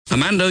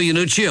Armando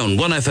Iannucci on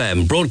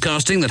 1FM,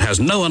 broadcasting that has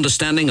no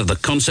understanding of the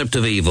concept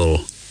of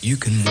evil. You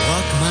can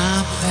walk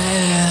my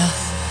path,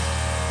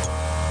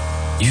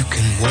 you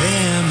can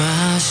wear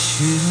my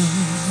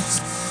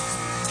shoes,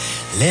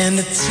 learn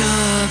to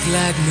talk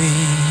like me,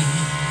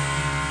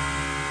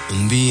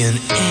 and be an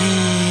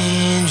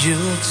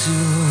angel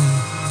too.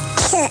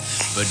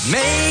 But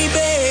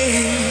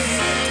maybe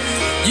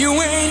you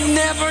ain't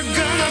never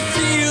gonna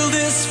feel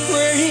this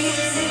way,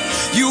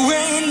 you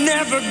ain't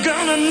never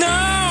gonna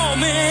know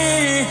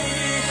me,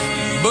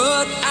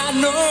 but I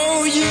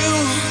know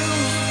you.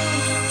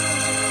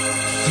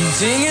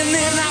 Singing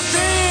in our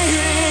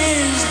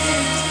things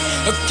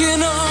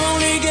can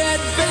only get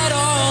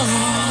better,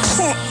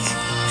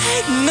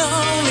 can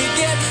only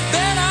get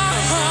better.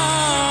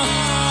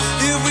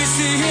 If we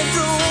see it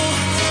through,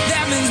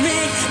 that means me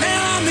and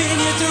I mean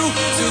you too.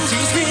 So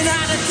teach me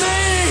now the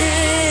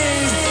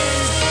things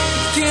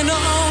can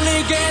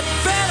only get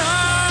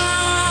better,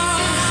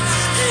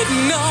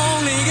 can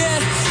only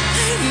get,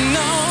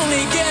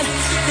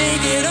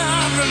 take it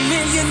all from me,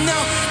 you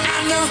know.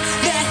 I know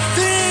that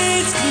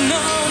things can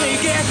only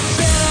get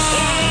better.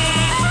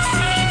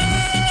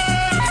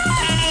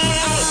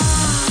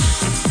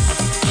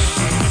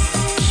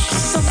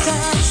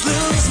 Sometimes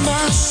lose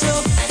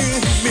myself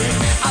in me,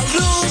 I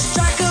lose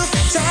track of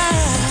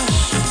time,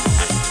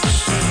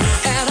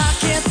 and I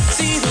can't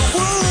see the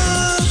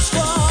woods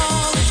for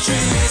the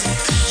trees.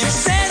 You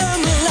set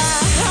them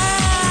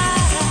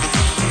alive,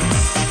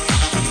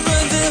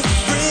 but the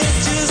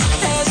bridges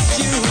as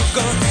you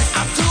go,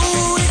 I'm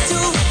too weak to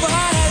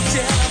fight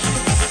you.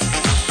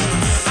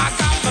 I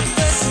got my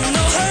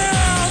personal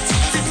hell to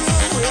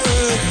deal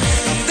with,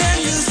 and then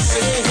you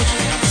say,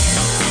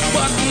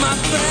 walk my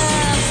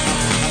path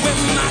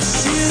with my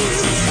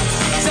shoes,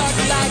 talk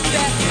like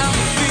that, I'll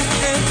be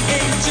an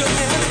angel,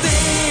 and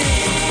things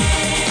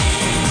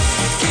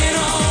can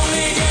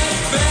only get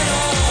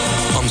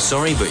better. I'm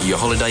sorry, but your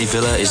holiday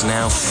villa is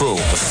now full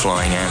of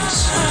flying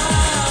ants.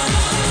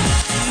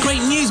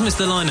 Great news,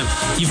 Mr. Lynham.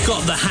 You've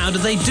got the how do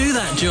they do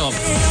that job.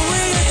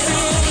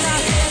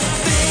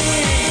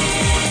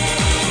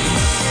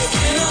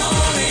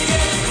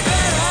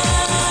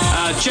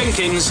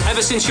 Jenkins,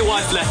 ever since your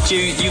wife left you,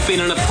 you've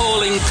been an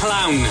appalling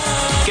clown.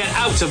 Get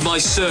out of my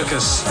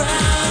circus.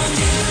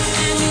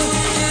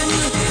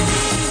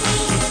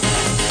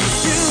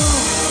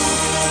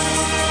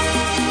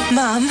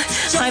 Mum,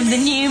 I'm the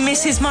new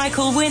Mrs.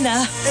 Michael Winner.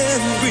 And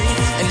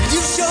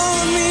you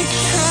showed me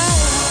how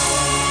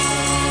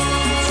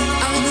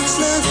I must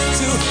learn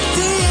to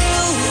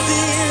deal with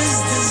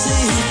this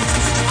disease.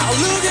 I'll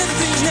look at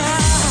things now.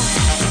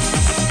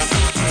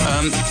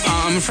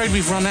 I'm afraid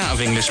we've run out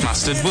of English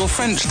mustard. Will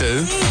French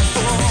do?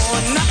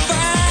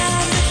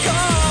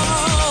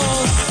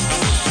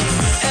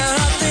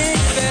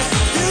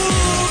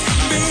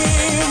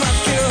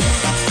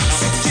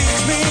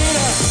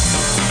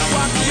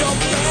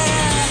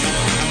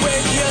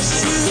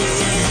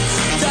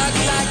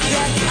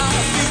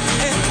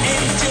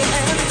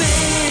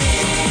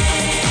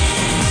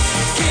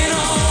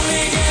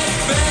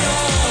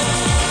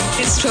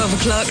 It's 12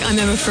 o'clock. I'm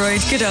Emma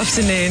Freud. Good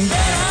afternoon.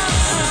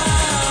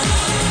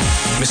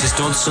 Mrs.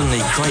 Dodson, the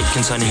crate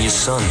containing your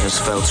son has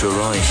failed to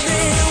arrive.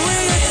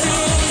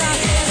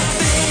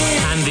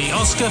 And the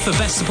Oscar for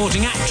Best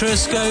Supporting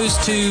Actress goes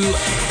to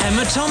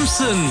Emma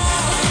Thompson.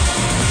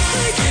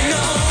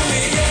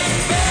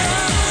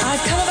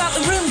 I've come about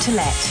the room to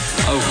let.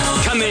 Oh,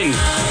 come in.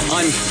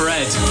 I'm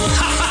Fred.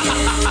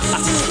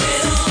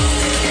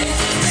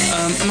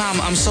 Mum,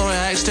 I'm sorry,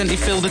 I accidentally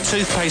filled the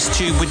toothpaste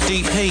tube with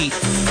deep heat.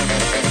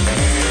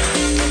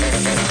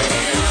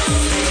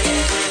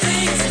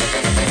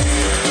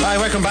 Hi,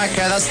 welcome back.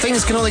 That's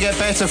Things Can Only Get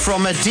Better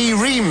from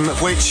D-Ream,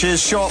 which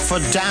is short for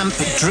Damp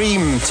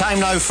Dream. Time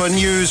now for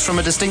news from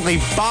a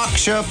distinctly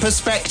Berkshire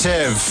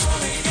perspective.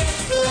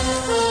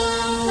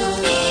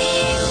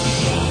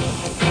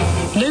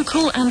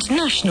 Local and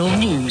national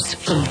news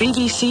from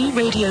BBC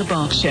Radio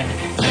Berkshire.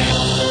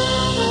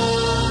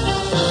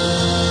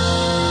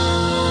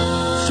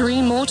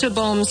 3 mortar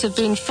bombs have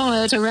been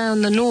fired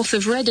around the north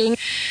of Reading.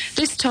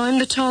 This time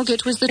the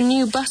target was the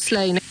new bus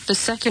lane. The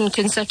second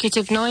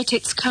consecutive night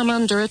it's come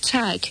under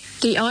attack.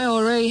 The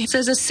IRA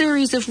says a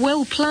series of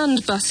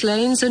well-planned bus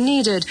lanes are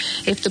needed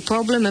if the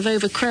problem of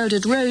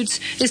overcrowded roads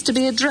is to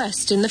be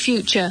addressed in the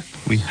future.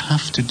 We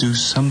have to do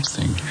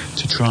something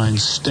to try and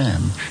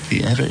stem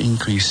the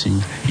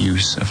ever-increasing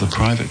use of the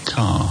private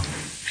car.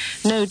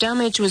 No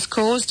damage was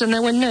caused and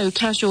there were no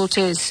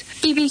casualties.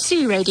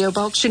 BBC Radio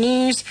Berkshire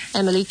News,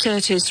 Emily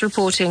Curtis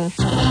reporting.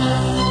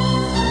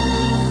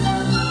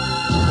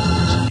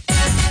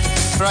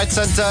 Right,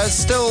 and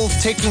still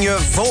taking your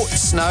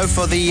votes now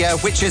for the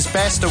Which Is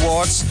Best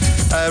Awards.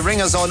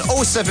 Ring us on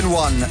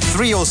 071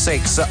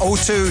 306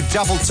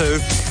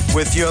 0222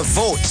 with your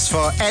votes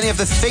for any of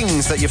the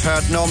things that you've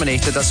heard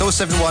nominated. That's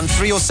 071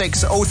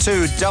 306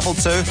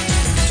 0222.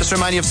 Just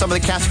remind you of some of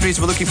the categories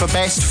we're looking for: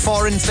 Best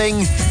Foreign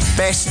Thing,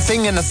 Best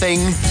Thing in a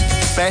Thing,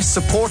 Best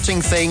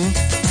Supporting Thing,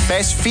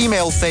 best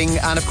female thing,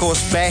 and of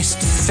course best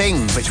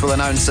thing, which we'll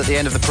announce at the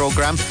end of the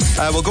programme.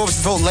 We'll go over to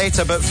the phone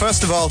later, but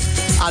first of all,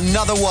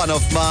 another one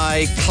of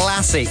my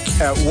classic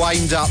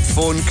wind-up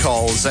phone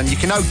calls, and you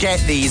can now get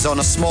these on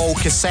a small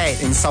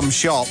cassette in some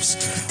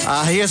shops.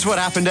 Here's what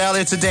happened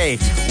earlier today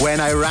when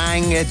I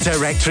rang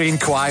directory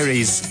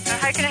inquiries.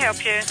 How can I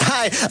help you?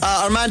 Hi,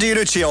 Armando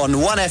Iannucci on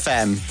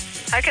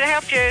 1FM. How can I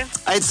help you?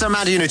 It's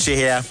Armando Iannucci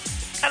here.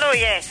 Hello,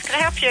 yes. Can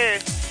I help you?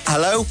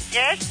 Hello?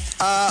 Yes?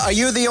 Are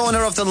you the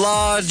owner of the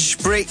large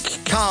brick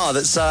car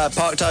that's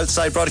parked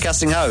outside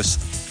Broadcasting House?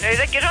 Now,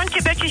 you're on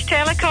to British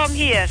Telecom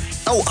here.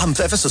 Oh, I'm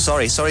ever so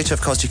sorry. Sorry to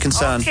have caused you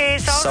concern. Okay,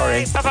 it's all sorry.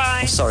 right.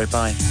 Bye-bye. Oh, sorry,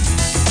 bye.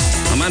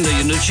 Armando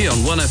Iannucci on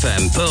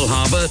 1FM, Pearl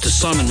Harbor to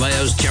Simon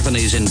Mayo's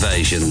Japanese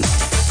invasion.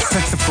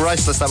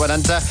 Priceless, that one.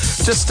 And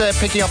just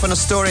picking up on a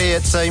story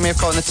you may have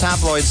caught in the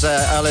tabloids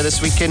earlier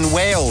this week in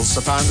Wales,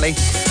 apparently.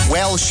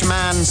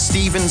 Welshman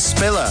Stephen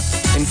Spiller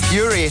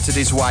infuriated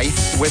his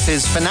wife with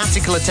his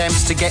fanatical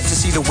attempts to get to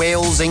see the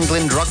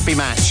Wales-England rugby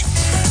match.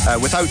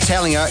 Without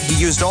telling her, he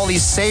used all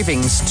his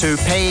savings to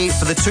pay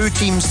for the two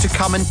teams to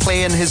come and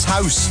play in his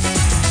house.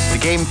 The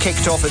game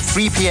kicked off at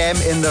 3 p.m.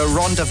 in the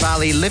Rhondda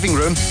Valley living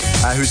room,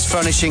 whose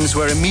furnishings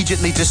were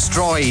immediately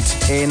destroyed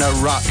in a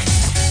ruck.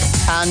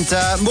 And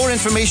more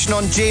information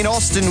on Jane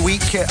Austen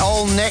Week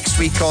all next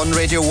week on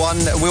Radio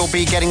 1. We'll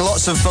be getting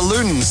lots of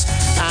balloons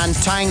and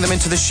tying them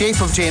into the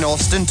shape of Jane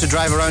Austen to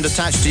drive around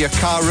attached to your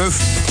car roof.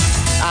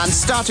 And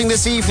starting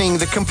this evening,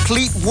 the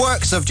complete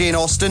works of Jane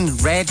Austen,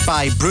 read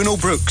by Bruno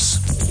Brooks.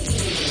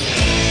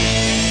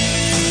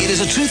 It is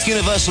a truth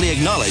universally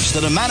acknowledged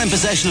that a man in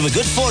possession of a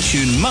good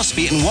fortune must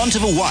be in want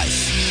of a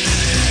wife.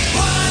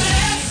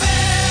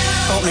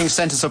 Opening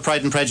sentence of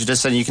Pride and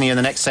Prejudice, and you can hear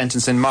the next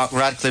sentence in Mark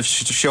Radcliffe's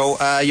show.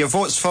 Your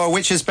votes for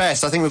which is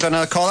best? I think we've got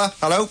another caller.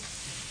 Hello?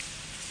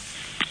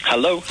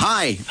 Hello.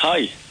 Hi.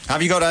 Hi.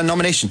 Have you got a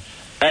nomination?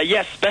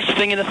 Yes, best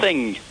thing in a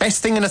thing.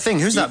 Best thing in a thing?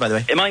 Who's that, by the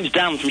way? Mine's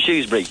Dan from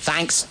Shrewsbury.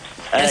 Thanks.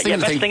 Best thing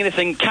in a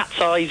thing, cat's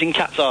eyes in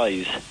cat's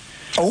eyes.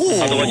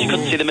 Oh. Otherwise you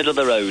couldn't see the middle of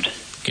the road.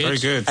 Good. Very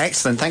good.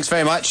 Excellent. Thanks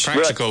very much.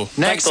 Practical. Next.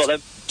 Thanks a lot,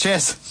 then.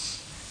 Cheers.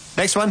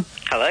 Next one.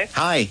 Hello.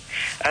 Hi.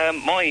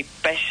 My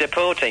best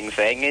supporting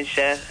thing is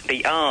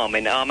the arm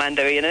in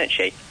Armando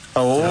Iannucci.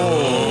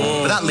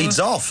 Oh. But that leads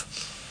off.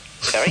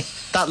 Sorry?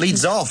 That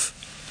leads off.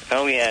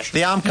 Oh, yeah.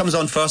 The arm comes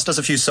on first, does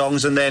a few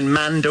songs, and then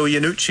Mando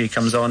Iannucci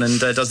comes on and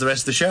does the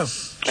rest of the show.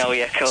 Oh,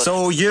 yeah, of course.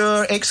 So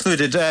you're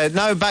excluded.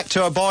 Now back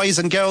to our boys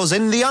and girls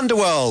in the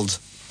underworld.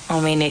 I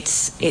mean,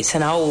 it's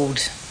an old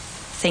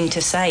thing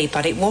to say,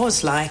 but it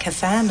was like a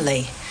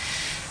family.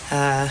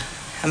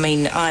 I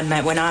mean,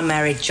 when I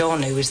married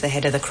John, who was the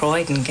head of the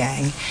Croydon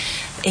gang,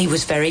 he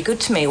was very good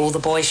to me. All the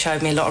boys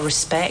showed me a lot of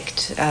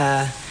respect.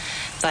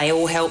 They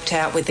all helped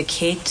out with the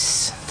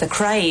kids. The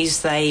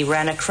Crays, they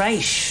ran a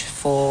creche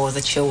for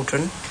the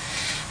children.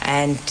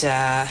 And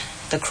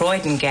the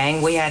Croydon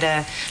gang, we had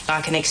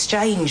an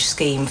exchange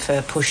scheme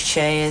for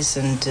pushchairs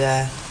and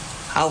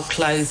old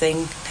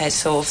clothing, that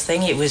sort of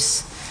thing. It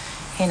was,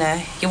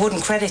 you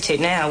wouldn't credit it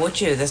now, would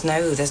you? There's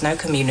no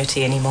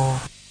community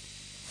anymore.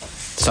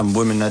 Some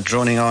women are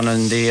droning on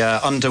in the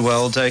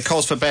underworld.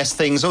 Calls for best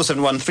things,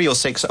 071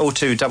 306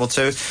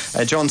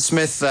 0222. John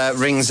Smith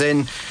rings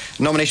in.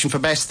 Nomination for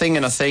best thing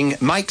in a thing,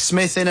 Mike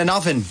Smith in an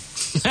oven.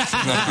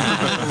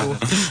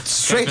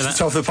 Straight to the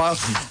top of the pile.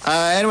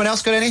 Anyone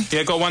else got any?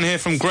 Yeah, got one here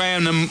from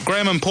Graham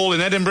and Paul in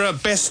Edinburgh.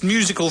 Best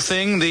musical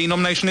thing, the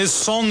nomination is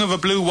Song of a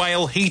Blue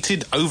Whale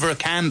Heated Over a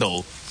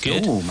Candle.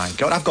 Good. Oh my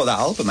God, I've got that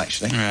album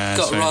actually.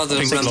 Got rather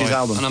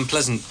an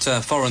unpleasant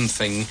foreign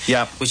thing,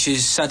 which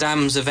is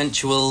Saddam's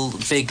eventual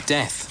big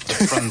death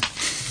from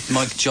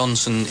Mike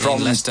Johnson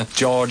in Leicester.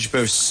 George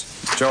Bush.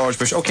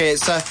 Okay,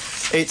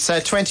 it's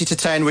 20 to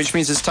 10, which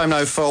means it's time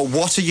now for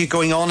What Are You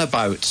Going On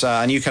About?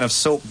 A new kind of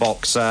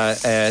soapbox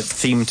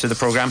theme to the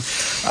programme,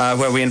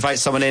 where we invite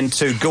someone in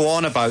to go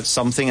on about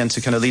something and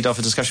to kind of lead off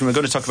a discussion. We're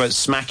going to talk about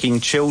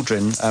smacking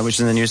children, which is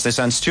in the news this.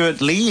 And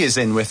Stuart Lee is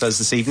in with us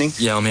this evening.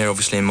 Yeah, I'm here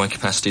obviously in my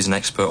capacity as an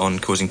expert on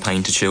causing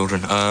pain to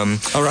children.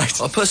 All right.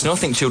 Personally, I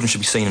think children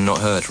should be seen and not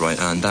heard, right?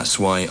 And that's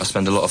why I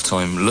spend a lot of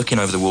time looking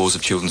over the walls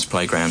of children's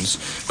playgrounds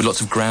with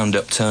lots of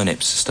ground-up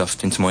turnips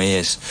stuffed into my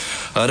ears.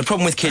 The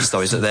problem with kids,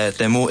 though, is that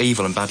they're more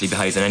evil and badly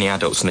behaved than any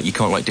adults, and that you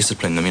can't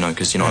discipline them,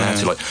 because you're not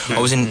allowed to. I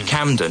was in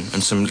Camden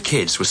and some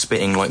kids were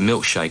spitting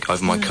milkshake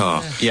over my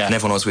car, and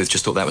everyone I was with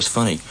just thought that was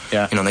funny.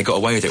 And they got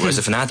away with it. Whereas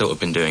if an adult had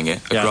been doing it,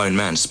 a grown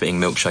man spitting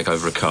milkshake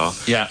over a car,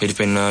 he'd have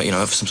been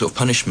some sort of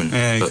punishment.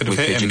 But with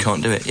kids, you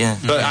can't do it.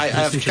 But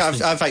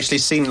I've actually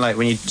seen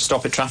when you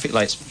stop at traffic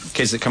lights,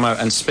 kids that come out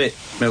and spit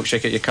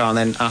milkshake at your car and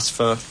then ask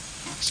for.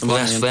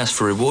 They ask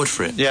for a reward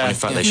for it. In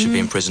fact, they should be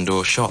imprisoned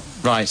or shot.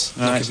 Right.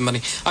 Not give them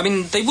money. I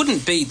mean, they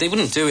wouldn't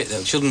do it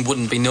though. Children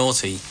wouldn't be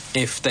naughty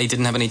if they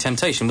didn't have any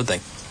temptation, would they?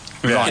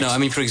 Right. I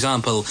mean, for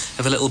example,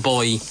 if a little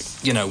boy,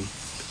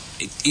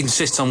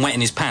 insists on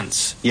wetting his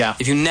pants.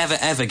 If you never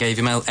ever gave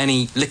him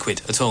any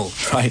liquid at all,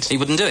 he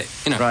wouldn't do it.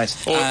 Right.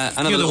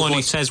 You're the one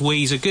who says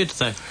wees are good,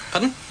 though.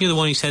 Pardon? You're the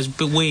one who says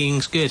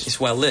weeing's good. It's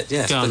well lit,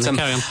 yes. Go on,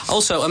 carry on.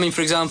 Also, I mean,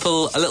 for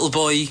example, a little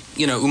boy,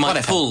 who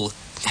might pull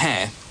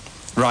hair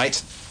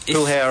Right.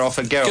 Pull hair off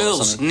a girl.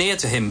 Girls near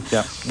to him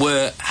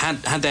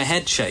had their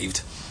head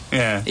shaved.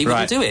 Yeah, he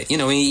wouldn't do it. You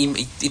know,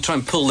 he'd try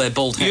and pull their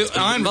bald head.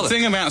 The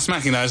thing about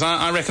smacking those,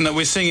 I reckon that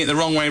we're seeing it the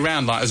wrong way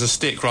round, like as a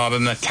stick rather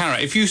than a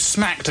carrot. If you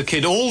smacked a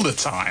kid all the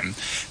time,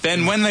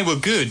 then when they were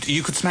good,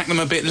 you could smack them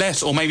a bit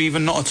less, or maybe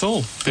even not at all.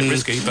 A bit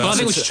risky. But well, I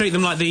think we should treat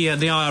them like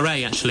the IRA.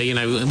 Actually, you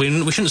know,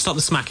 we shouldn't stop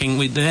the smacking.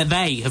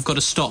 They have got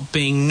to stop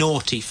being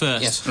naughty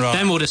first. Yes. Right.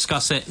 Then we'll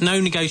discuss it. No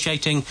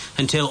negotiating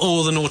until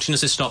all the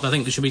naughtiness is stopped. I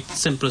think it should be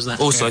simple as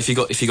that. Also, if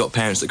you got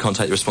parents that can't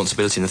take the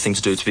responsibility, and the thing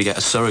to do would be get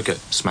a surrogate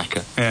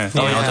smacker. Yeah.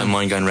 I don't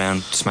mind going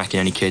around smacking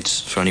any kids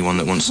for anyone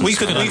that wants them. We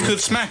could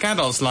smack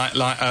adults like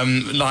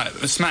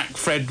smack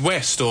Fred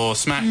West or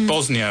smack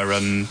Bosnia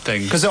and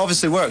things. Because it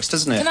obviously works,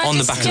 doesn't it? On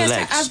the back of the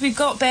legs. As we've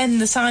got Ben,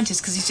 the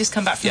scientist, because he's just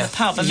come back from the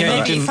pub, and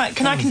maybe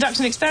can I conduct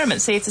an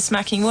experiment, see if the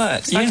smacking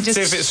works? Yeah. See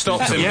if it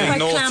stops him being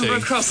naughty. If I clamber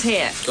across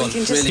here, we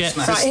can just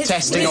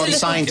testing on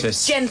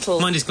scientists. Gentle.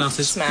 Mind his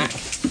glasses. Smack.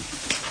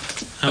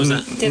 How's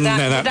that? Did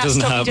that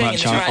doesn't stop hurt you doing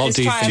much. anything? Right, I'll let's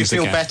do try things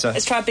feel again. better.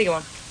 Let's try a bigger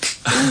one.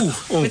 Ooh.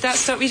 Would that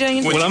stop you doing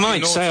anything? Well, I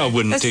might say I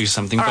wouldn't do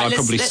something, but I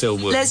probably still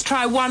would. Let's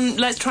try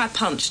a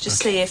punch, just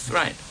see if...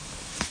 Right.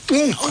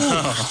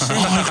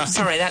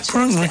 Sorry, that's a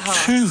bit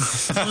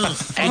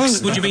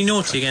hard. Would you be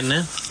naughty again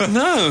now?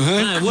 No.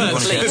 It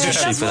works.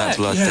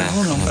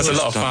 That's a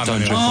lot of fun. Don't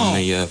drink on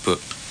the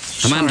book.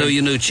 Armando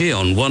Iannucci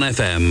on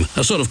 1FM,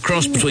 a sort of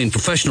cross between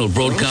professional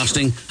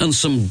broadcasting and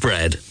some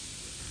bread.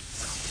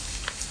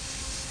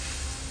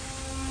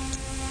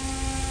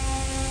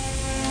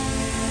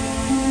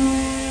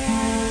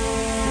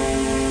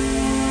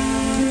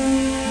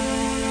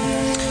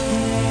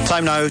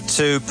 Time now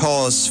to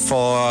pause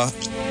for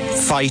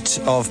fight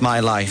of my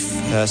life.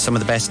 Some of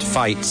the best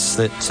fights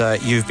that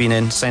you've been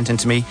in, sent in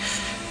to me.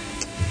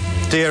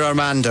 Dear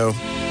Armando,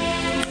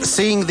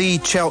 seeing the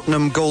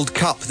Cheltenham Gold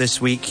Cup this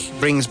week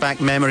brings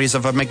back memories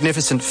of a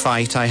magnificent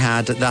fight I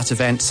had at that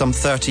event some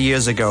 30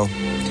 years ago.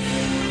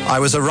 I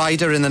was a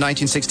rider in the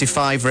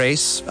 1965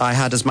 race. I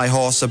had as my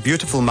horse a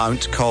beautiful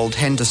mount called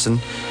Henderson,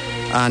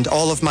 and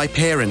all of my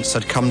parents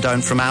had come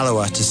down from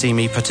Alloa to see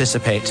me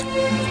participate.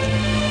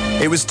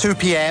 It was 2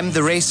 p.m,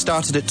 the race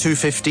started at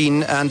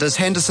 2:15, and as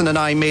Henderson and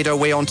I made our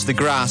way onto the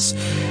grass,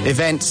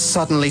 events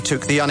suddenly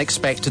took the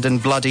unexpected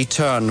and bloody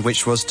turn,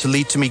 which was to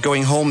lead to me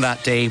going home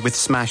that day with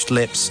smashed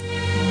lips.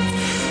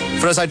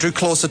 For as I drew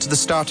closer to the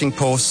starting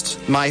post,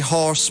 my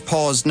horse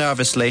paused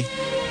nervously,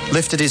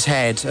 lifted his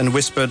head and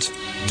whispered,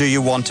 "Do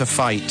you want to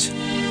fight?"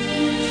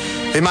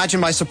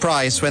 Imagine my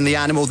surprise when the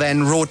animal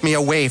then rode me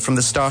away from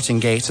the starting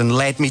gate and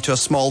led me to a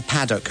small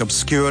paddock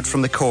obscured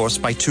from the course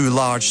by two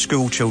large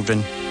school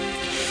children.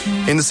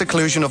 In the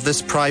seclusion of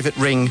this private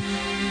ring,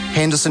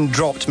 Henderson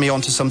dropped me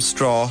onto some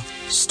straw,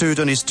 stood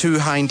on his two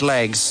hind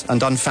legs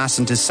and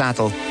unfastened his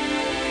saddle.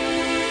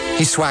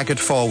 He swaggered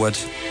forward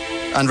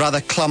and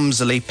rather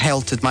clumsily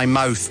pelted my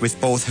mouth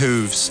with both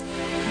hooves.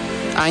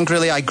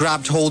 Angrily, I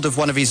grabbed hold of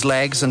one of his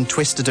legs and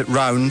twisted it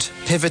round,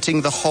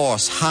 pivoting the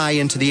horse high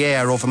into the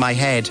air over my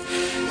head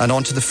and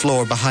onto the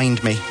floor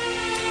behind me.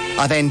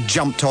 I then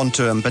jumped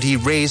onto him, but he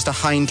raised a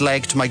hind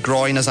leg to my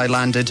groin as I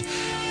landed,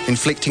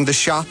 inflicting the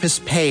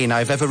sharpest pain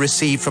I've ever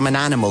received from an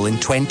animal in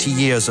 20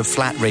 years of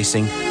flat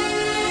racing.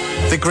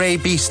 The grey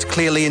beast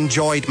clearly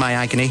enjoyed my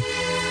agony,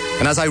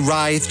 and as I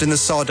writhed in the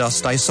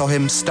sawdust, I saw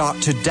him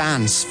start to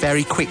dance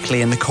very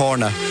quickly in the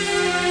corner,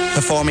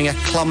 performing a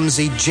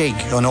clumsy jig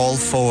on all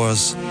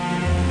fours.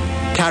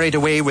 Carried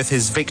away with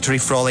his victory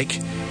frolic,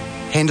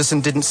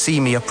 Henderson didn't see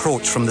me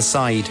approach from the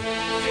side.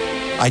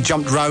 I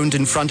jumped round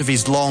in front of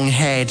his long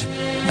head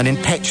and in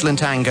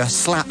petulant anger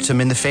slapped him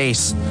in the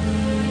face.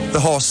 The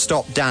horse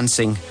stopped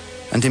dancing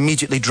and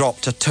immediately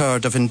dropped a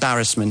turd of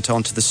embarrassment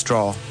onto the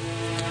straw.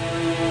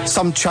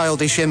 Some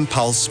childish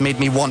impulse made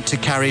me want to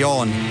carry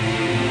on.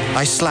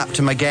 I slapped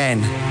him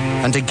again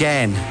and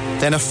again,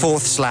 then a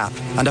fourth slap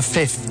and a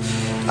fifth.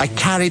 I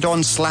carried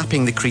on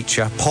slapping the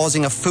creature,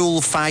 pausing a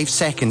full 5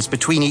 seconds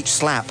between each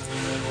slap.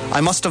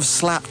 I must have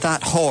slapped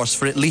that horse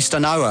for at least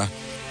an hour,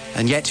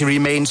 and yet he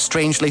remained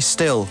strangely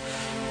still,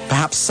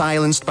 perhaps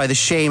silenced by the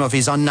shame of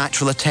his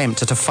unnatural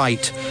attempt at a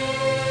fight.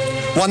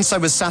 Once I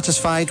was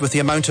satisfied with the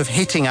amount of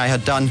hitting I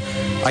had done,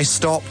 I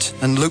stopped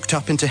and looked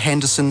up into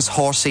Henderson's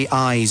horsey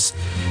eyes.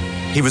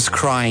 He was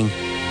crying.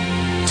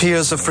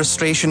 Tears of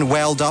frustration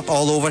welled up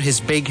all over his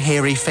big,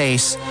 hairy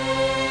face,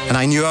 and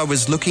I knew I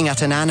was looking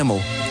at an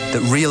animal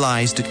that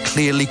realised it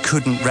clearly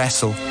couldn't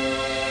wrestle.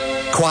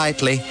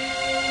 Quietly,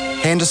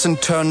 Henderson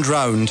turned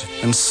round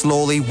and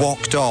slowly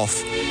walked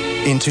off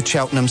into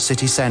Cheltenham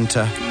city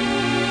centre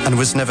and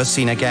was never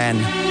seen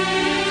again.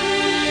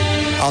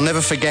 I'll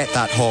never forget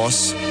that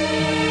horse,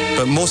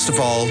 but most of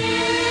all,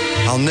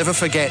 I'll never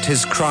forget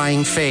his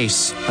crying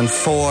face and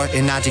 4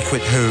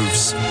 inadequate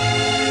hooves.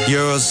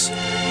 Yours,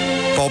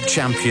 Bob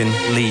Champion,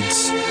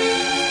 Leeds.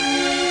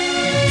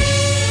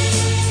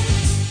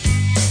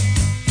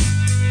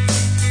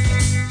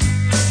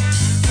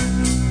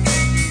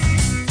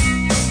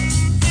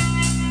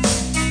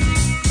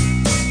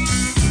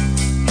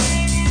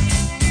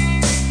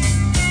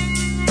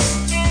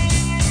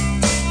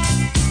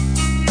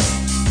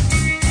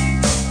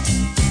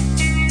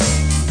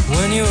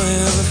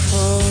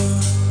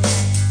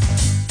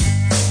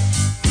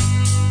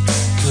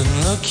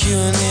 look you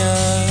in the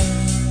eye.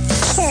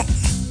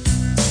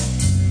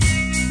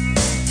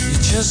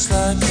 You're just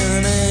like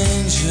an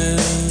angel.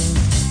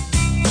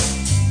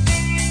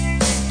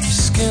 Your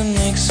skin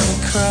makes me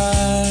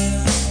cry.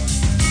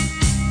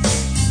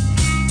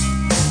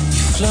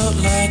 You float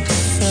like a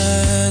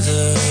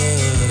feather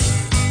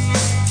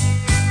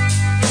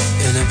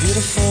in a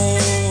beautiful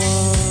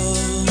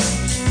world.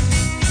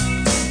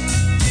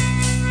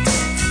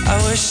 I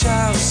wish I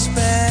was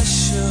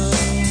special.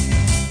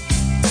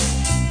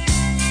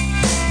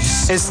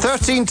 It's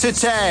 13 to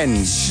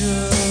 10.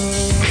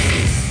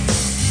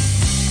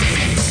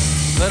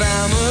 But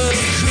I'm a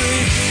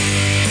creep.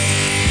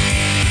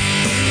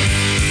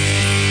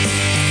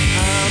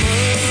 I'm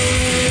a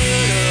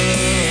widow.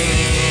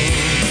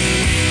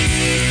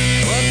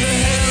 What the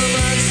hell am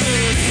I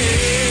doing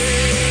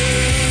here?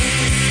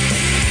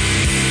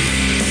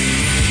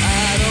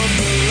 I don't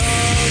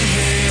belong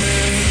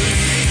here.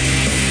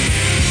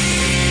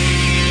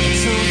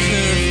 I don't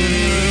care for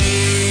you.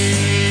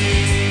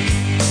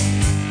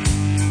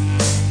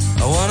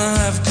 I wanna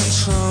have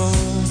control.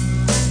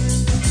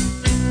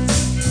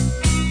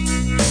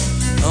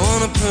 I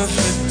want a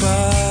perfect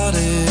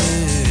body.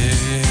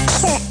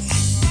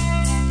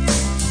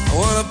 I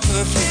want a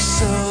perfect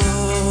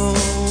soul.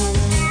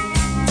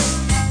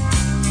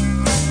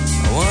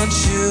 I want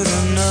you to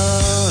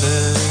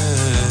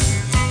notice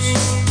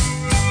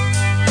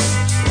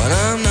when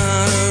I'm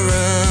not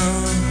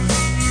around.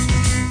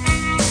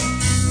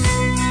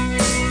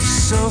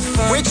 So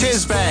far. Which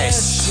is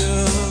best?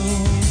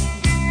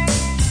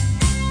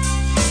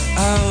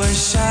 I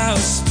wish I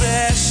was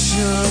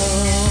special.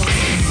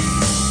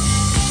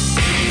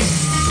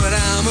 But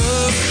I'm a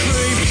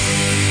creep.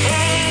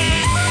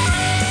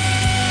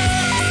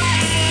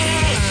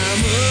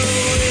 I'm a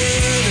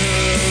widow.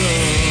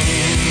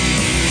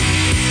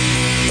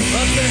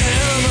 What the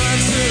hell am I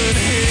doing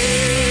here?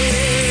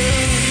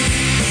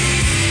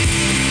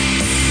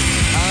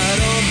 I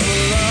don't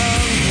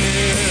belong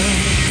here.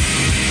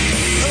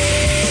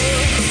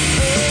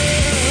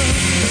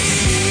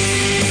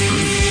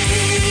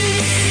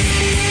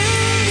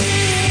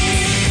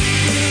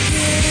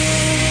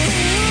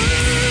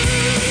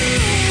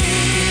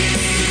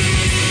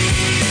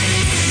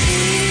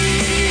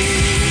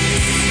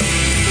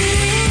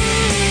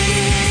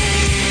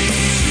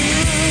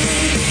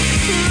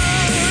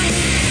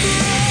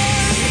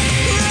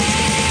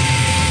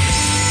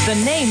 The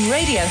name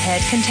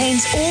Radiohead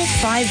contains all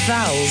 5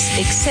 vowels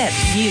except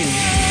U.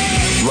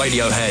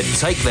 Radiohead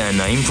take their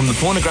name from the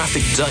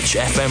pornographic Dutch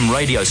FM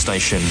radio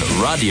station,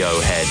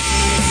 Radiohead.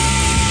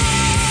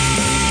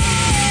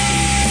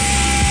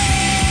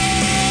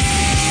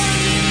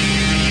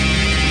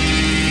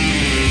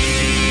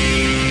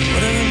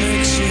 Whatever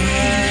makes you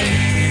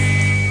happy,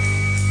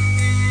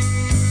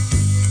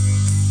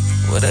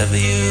 whatever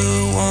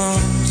you want.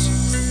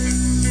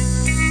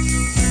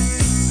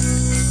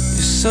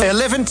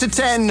 11 to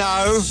 10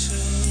 now.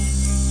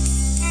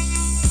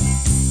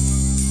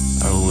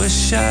 I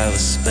wish I was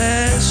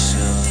special,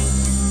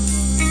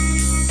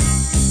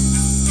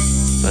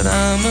 but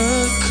I'm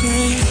a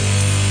creep.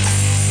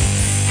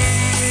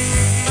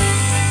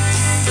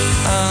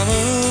 I'm a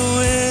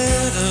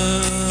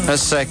widow.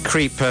 That's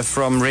Creep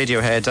from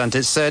Radiohead, and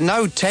it's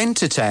now 10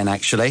 to 10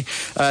 actually.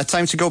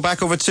 Time to go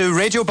back over to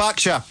Radio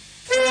Berkshire.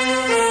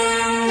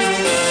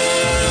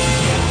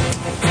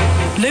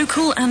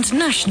 Local and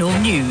national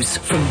news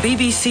from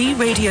BBC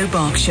Radio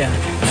Berkshire.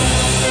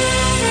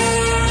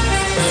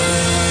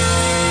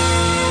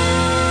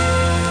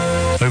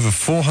 Over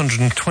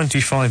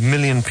 425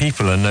 million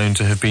people are known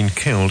to have been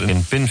killed in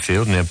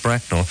Binfield near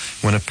Bracknell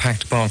when a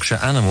packed Berkshire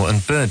animal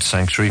and bird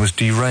sanctuary was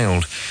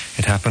derailed.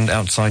 It happened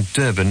outside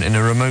Durban in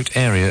a remote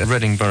area at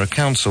Reading Borough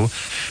Council.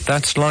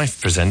 That's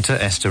Life presenter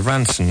Esther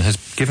Ranson has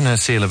given her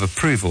seal of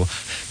approval.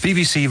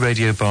 BBC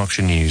Radio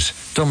Berkshire News.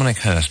 Dominic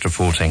Hurst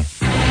reporting.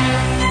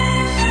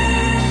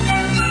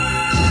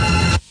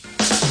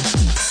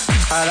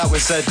 That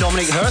was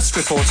Dominic Hurst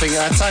reporting.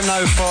 Time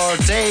now for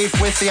Dave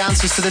with the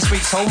answers to this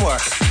week's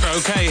homework.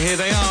 OK, here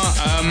they are.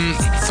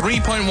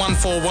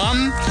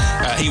 3.141.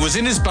 He was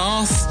in his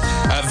bath.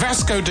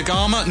 Vasco da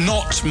Gama,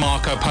 not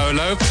Marco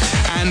Polo.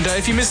 And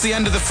if you missed the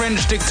end of the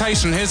French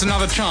dictation, here's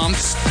another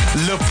chance.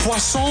 Le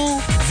poisson,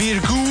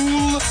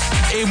 virgule,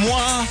 et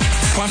moi,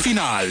 point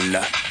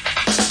final.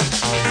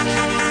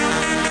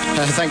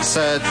 Thanks,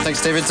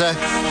 David.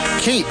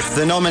 Keep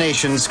the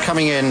nominations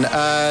coming in.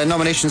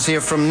 Nominations here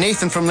from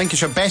Nathan from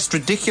Lincolnshire. Best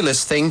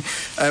ridiculous thing.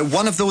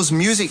 One of those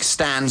music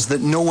stands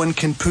that no one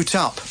can put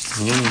up.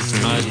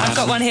 I've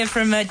got one here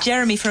from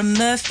Jeremy from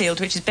Murfield,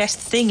 which is best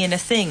thing in a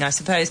thing, I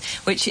suppose,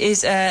 which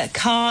is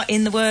car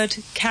in the word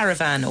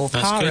caravan or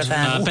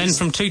paravan. Ben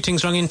from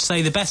Tooting's rung in to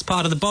say the best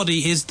part of the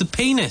body is the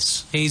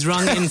penis. He's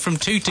rung in from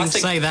Tooting to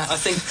say that.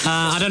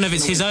 I don't know if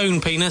it's his own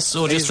penis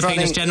or just the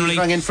penis generally. He's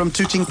rung in from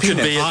Tooting penis.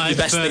 Could be the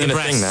best thing the a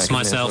breasts thing, that,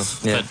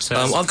 myself. Yeah.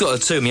 But, I've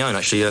got two of my own,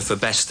 actually, for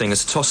best thing.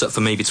 It's a toss-up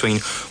for me between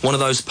one of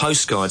those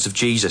postcards of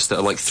Jesus that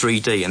are like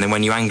 3D, and then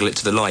when you angle it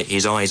to the light,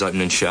 his eyes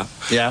open and shut.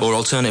 Yeah. Or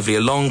alternatively,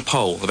 a long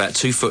pole, about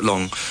 2 foot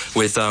long,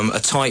 with a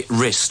tight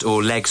wrist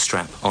or leg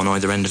strap on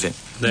either end of it.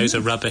 Those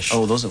are rubbish.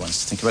 Oh, those are ones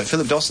to think about.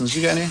 Philip Dawson, did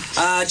you get any?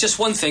 Just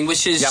one thing,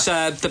 which is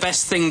the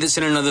best thing that's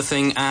in another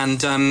thing,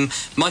 and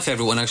my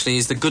favourite one, actually,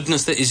 is the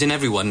goodness that is in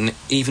everyone,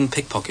 even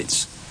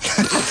pickpockets.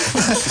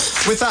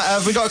 With that,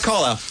 have we got a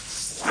caller?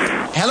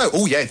 Hello.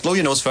 Oh, yeah, blow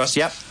your nose first.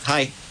 Yep.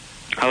 Hi.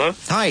 Hello?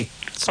 Hi.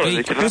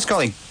 Hello, who's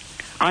calling?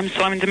 I'm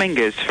Simon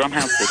Dominguez from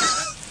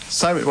Hounsey.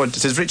 Simon, what,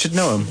 does Richard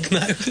know him? No.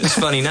 It's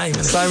a funny name,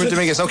 isn't it? Simon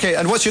Dominguez. Okay,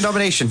 and what's your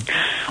nomination?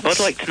 I'd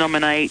like to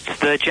nominate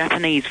the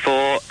Japanese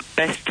for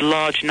Best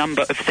Large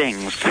Number of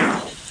Things.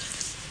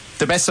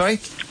 The best, sorry?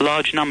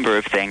 Large number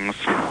of things.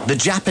 The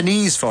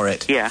Japanese for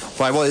it? Yeah.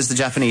 Why, what is the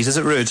Japanese? Is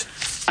it rude?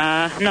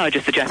 No,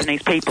 just the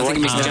Japanese people. I think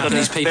it means the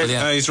Japanese people,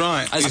 yeah. He's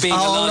right. As being a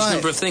large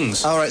number of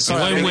things. All right,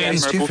 sorry. I win.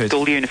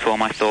 School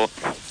uniform, I thought.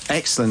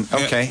 Excellent,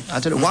 okay. I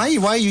don't know. Why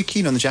are you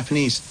keen on the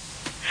Japanese?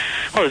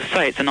 Well, as I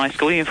say, it's a nice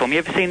school uniform. You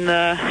ever seen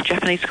the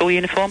Japanese school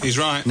uniform? He's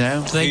right.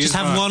 No. Do they just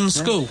have one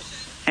school?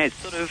 It's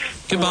sort of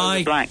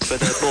Goodbye. black for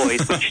the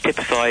boys, which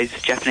typifies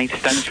Japanese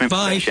establishment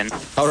profession.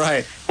 All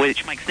right.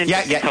 Which makes an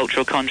interesting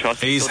cultural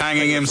contrast. He's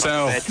hanging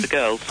himself. Compared to the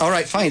girls. All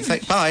right, fine.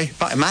 Bye. Bye.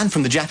 A man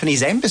from the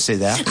Japanese embassy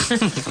there.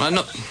 I'm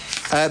not...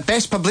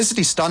 Best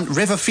publicity stunt,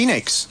 River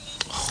Phoenix.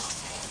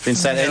 Been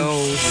sent in.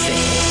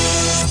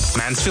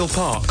 Mansfield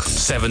Park,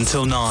 7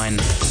 till 9.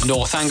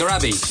 Northanger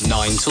Abbey,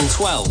 9 till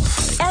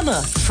 12.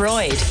 Emma,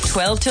 Freud,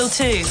 12 till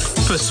 2.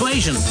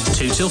 Persuasion,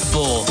 2 till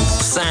 4.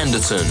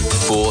 Sanderton,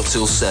 4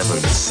 till 7.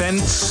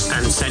 Sense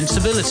and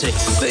Sensibility.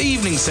 The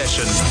evening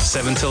session,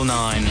 7 till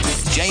 9.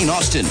 Jane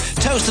Austen,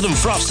 toasted and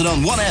frosted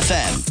on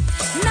 1FM.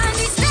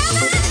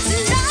 97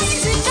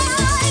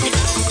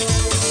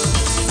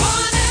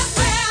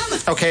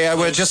 Okay,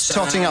 we're just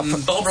totting up.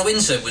 Barbara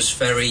Windsor was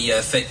very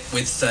fit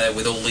with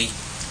all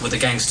the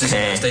gangsters in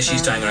those days. She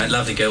used to hang around.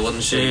 Lovely girl,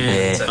 wasn't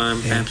she?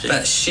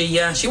 But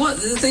she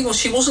was. The thing was,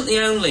 she wasn't the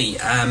only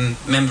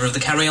member of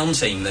the Carry On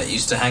team that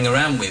used to hang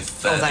around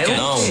with. Well,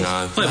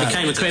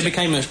 it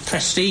became a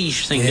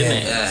prestige thing,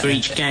 didn't it? For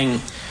each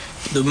gang,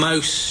 the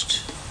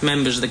most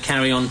members of the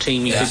Carry On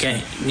team you could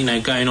get,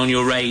 going on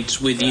your raids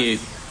with you,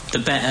 the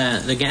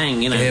better the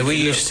gang, Yeah, I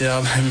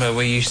remember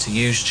we used to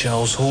use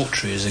Charles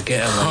Hawtrey as a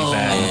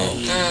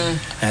getaway van.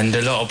 And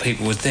a lot of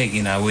people would think,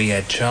 we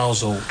had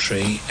Charles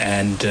Hawtrey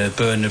and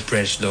Bernard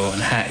Breslau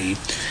and Hattie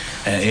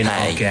in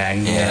our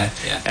gang.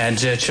 And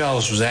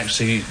Charles was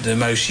actually the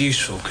most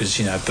useful because,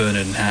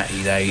 Bernard and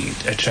Hattie, they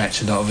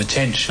attracted a lot of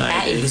attention.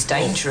 Hattie was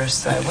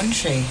dangerous, though, wasn't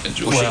she?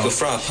 Well, she could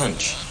throw a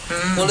punch.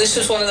 Well, this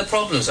was one of the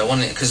problems,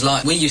 because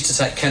we used to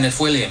take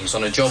Kenneth Williams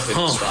on a job with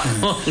us, right?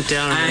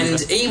 And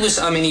he was,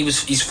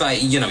 he's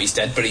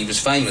dead, but he was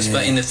famous.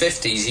 But in the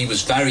 50s, he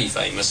was very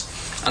famous.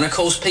 And of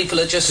course, people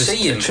would just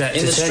see him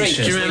in the street.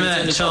 Do you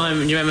remember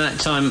that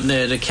time?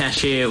 The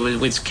cashier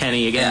with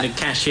Kenny again? The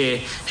cashier,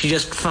 she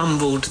just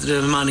fumbled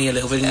the money a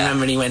little bit.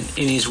 Remember, and he went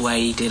in his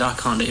way. He did. I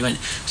can't do it. He went,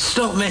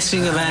 "Stop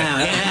messing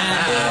about!"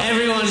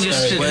 Everyone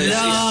just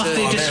laughed.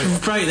 It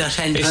just broke that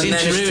hand. It's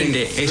interesting.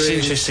 It's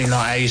interesting,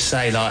 like how you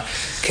say, like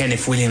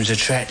Kenneth Williams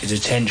attracted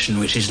attention,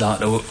 which is like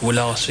the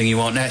last thing you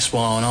want. That's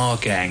why on our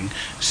gang,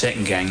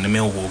 second gang, the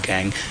Millwall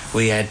gang,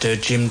 we had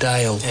Jim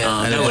Dale,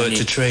 and they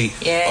worked a treat.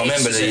 I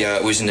remember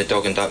we was in the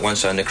Dog and Duck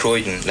once, and the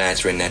Croydon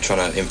lads were in there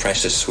trying to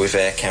impress us with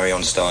their Carry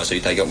On stars who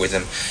they got with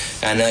them,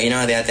 and they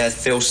had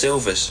Phil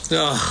Silvers,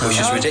 which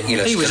is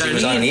ridiculous because he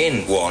was only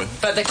in one.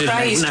 But the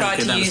Crays tried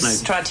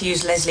to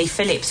use Leslie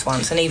Phillips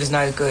once, and he was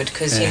no good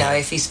because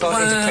if he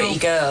spotted a pretty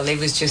girl, he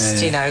was just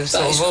sort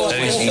of all.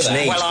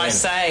 Well, I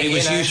say it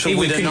was useful.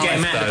 You couldn't get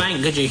him out of the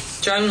bank, could you?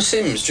 Joan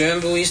Sims, do you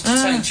remember we used to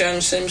take Joan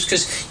Sims?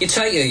 Because you'd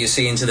take her, you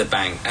see, into the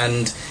bank,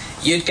 and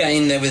you'd get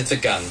in there with the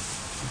gun,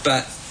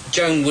 but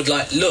Joan would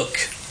look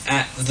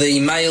at the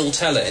male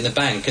teller in the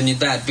bank, and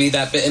that'd be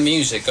that bit of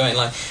music going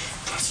like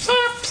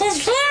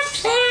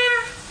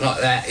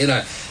that,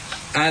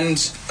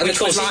 and of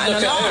course he'd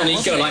look at her and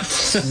he'd go like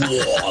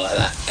whoa, like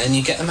that, and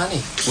you get the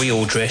money. We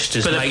all dressed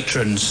as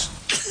matrons.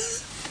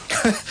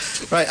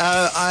 Right,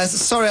 I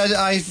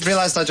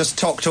realised I just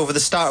talked over the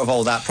start of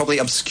all that, probably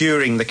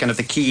obscuring the kind of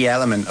the key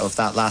element of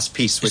that last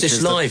piece. Which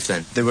is live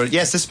then?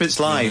 Yes, this bit's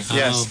live,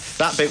 yes.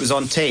 That bit was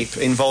on tape,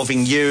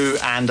 involving you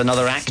and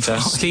another actor.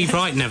 Steve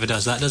Wright never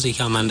does that, does he,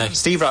 Armando?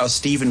 Steve Wright or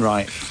Stephen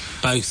Wright?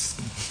 Both.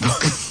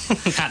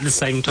 At the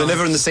same time. They're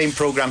never in the same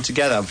programme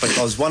together,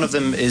 because one of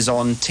them is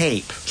on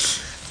tape.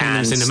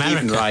 And in America.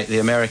 Stephen Wright, the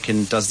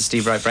American, does the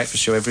Steve Wright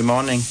Breakfast Show every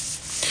morning.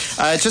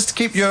 Just to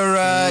keep your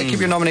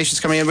nominations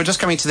coming in, we're just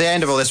coming to the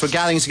end of all this. We're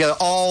gathering together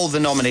all the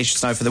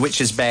nominations now for the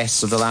Which is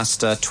Best of the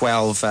last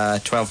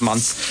 12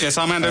 months. Yes,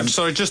 Armando,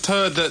 sorry, just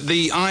heard that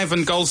the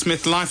Ivan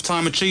Goldsmith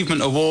Lifetime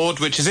Achievement Award,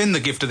 which is in the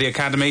gift of the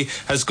Academy,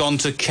 has gone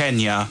to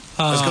Kenya.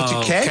 Has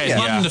gone to Kenya?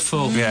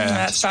 Wonderful. Yeah.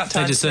 That's about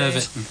time. They deserve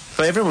it.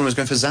 But everyone was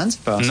going for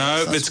Zanzibar.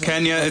 No, it's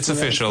Kenya, it's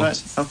official.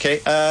 Right.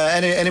 Okay,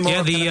 any more?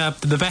 Yeah,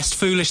 the best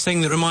foolish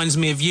thing that reminds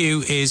me of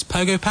you is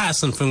Pogo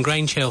Patterson from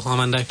Grange Hill,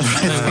 Armando.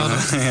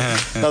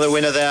 Another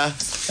winner there.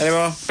 Any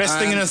more? Best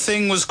thing in a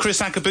thing was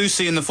Chris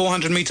Akabusi in the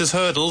 400 metres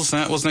hurdles.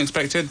 That wasn't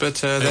expected, but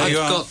there you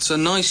are. I've got a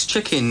nice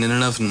chicken in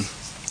an oven.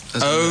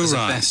 As a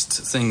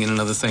best thing in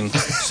another thing.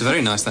 It's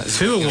very nice, that is.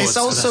 2 awards. It's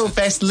also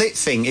best lit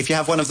thing if you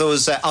have one of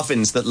those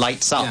ovens that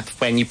lights up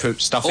when you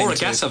put stuff in. Or a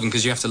gas oven,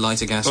 because you have to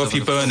light a gas oven. oven.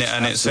 Or if you burn it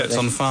and it sets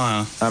on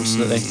fire.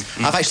 Absolutely.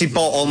 I've actually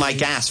bought all my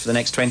gas for the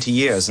next 20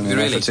 years in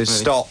order to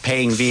stop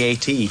paying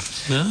VAT.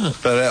 No.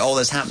 But all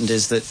that's happened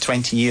is that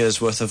 20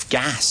 years worth of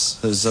gas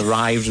has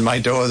arrived in my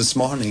door this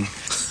morning.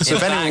 So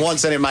if anyone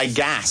wants any of my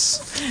gas,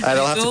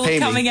 they'll have to pay me.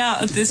 It's all coming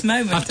out at this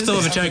moment. I've thought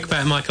of a joke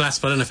about Michael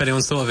Aspel. I don't know if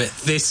anyone's thought of it.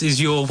 This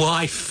is your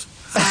wife.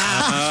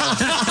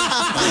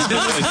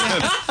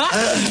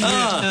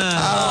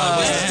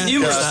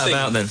 Humorous thing.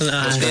 About then.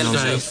 That's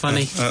very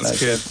funny. That's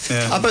good.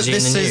 Yeah. But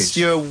this is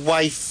your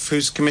wife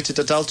who's committed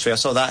adultery. I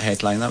saw that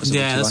headline. That was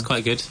that's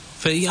quite good.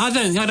 But I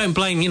don't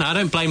blame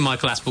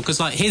Michael Aspel, because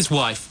like his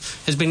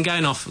wife has been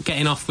getting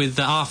off with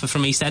Arthur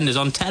from EastEnders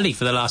on telly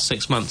for the last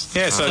 6 months.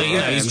 Yeah, so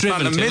he's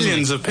driven to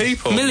millions of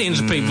people. Millions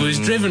of people he's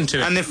driven to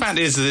it. And the fact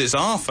is that it's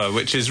Arthur,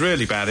 which is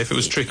really bad. If it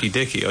was Tricky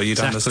Dicky, you'd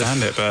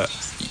understand it, but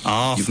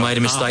Arthur. You've made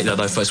a mistake though,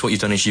 folks. What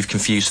you've done is you've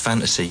confused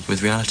fantasy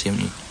with reality,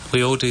 haven't you?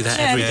 We all do that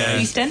every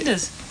day.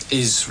 EastEnders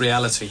is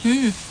reality.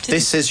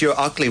 This is your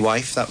ugly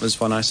wife. That was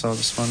one I saw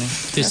this morning.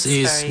 This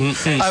is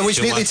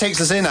which neatly takes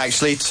us in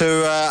actually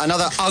to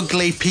another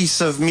ugly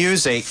piece of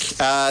music.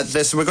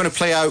 We're going to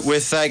play out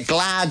with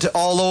 "Glad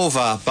All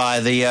Over"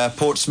 by the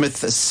Portsmouth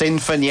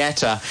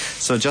Sinfonietta.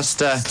 So just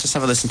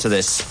have a listen to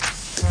this.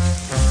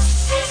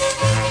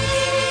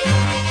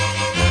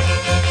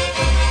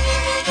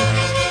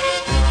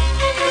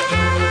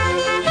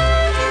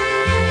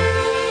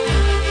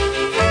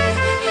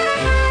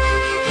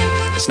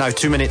 It's now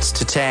 2 minutes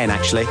to 10,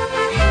 actually.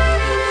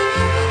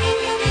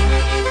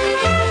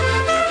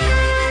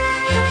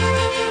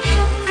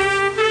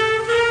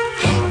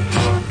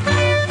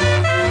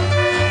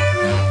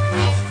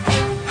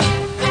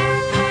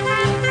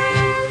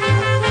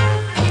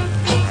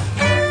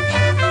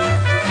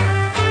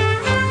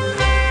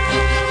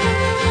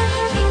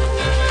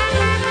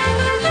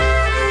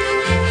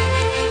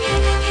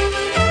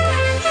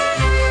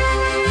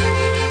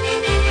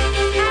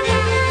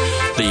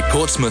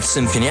 Portsmouth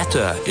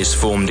Sinfonietta is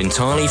formed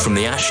entirely from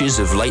the ashes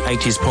of late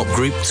 80s pop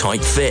group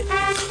Tight Fit.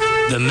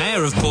 The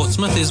mayor of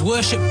Portsmouth is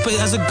worshipped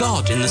as a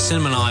god in the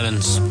Cinnamon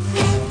Islands.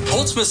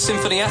 Portsmouth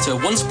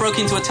Sinfonietta once broke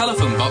into a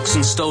telephone box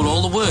and stole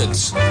all the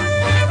words.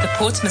 The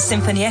Portsmouth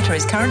Sinfonietta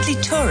is currently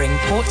touring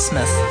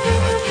Portsmouth.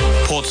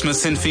 Portsmouth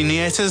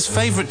Sinfonietta's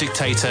favourite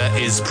dictator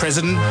is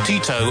President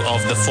Tito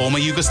of the former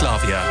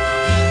Yugoslavia.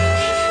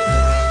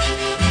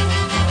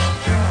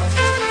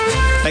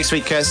 Next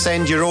week,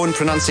 send your own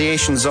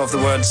pronunciations of the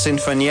word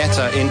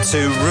Sinfonietta into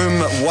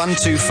room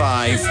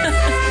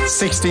 125,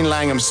 16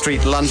 Langham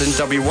Street, London,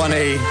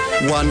 W1A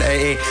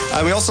 1AA.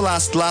 And we also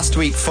asked last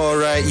week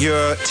for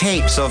your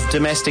tapes of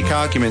domestic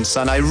arguments,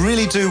 and I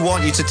really do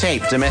want you to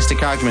tape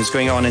domestic arguments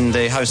going on in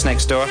the house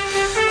next door.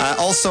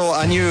 Also,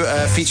 a new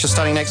feature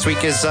starting next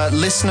week is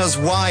Listeners'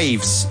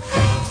 Wives.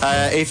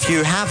 If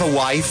you have a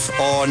wife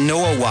or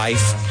know a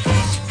wife,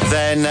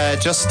 then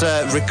just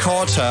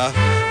record her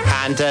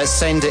and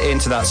send it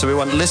into that. So we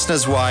want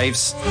listeners'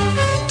 wives,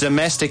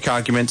 domestic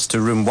arguments to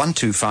room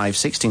 125,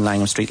 16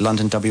 Langham Street,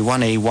 London,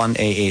 W1A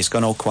 1AA. It's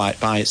gone all quiet.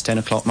 Bye. It's 10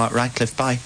 o'clock. Mark Radcliffe. Bye.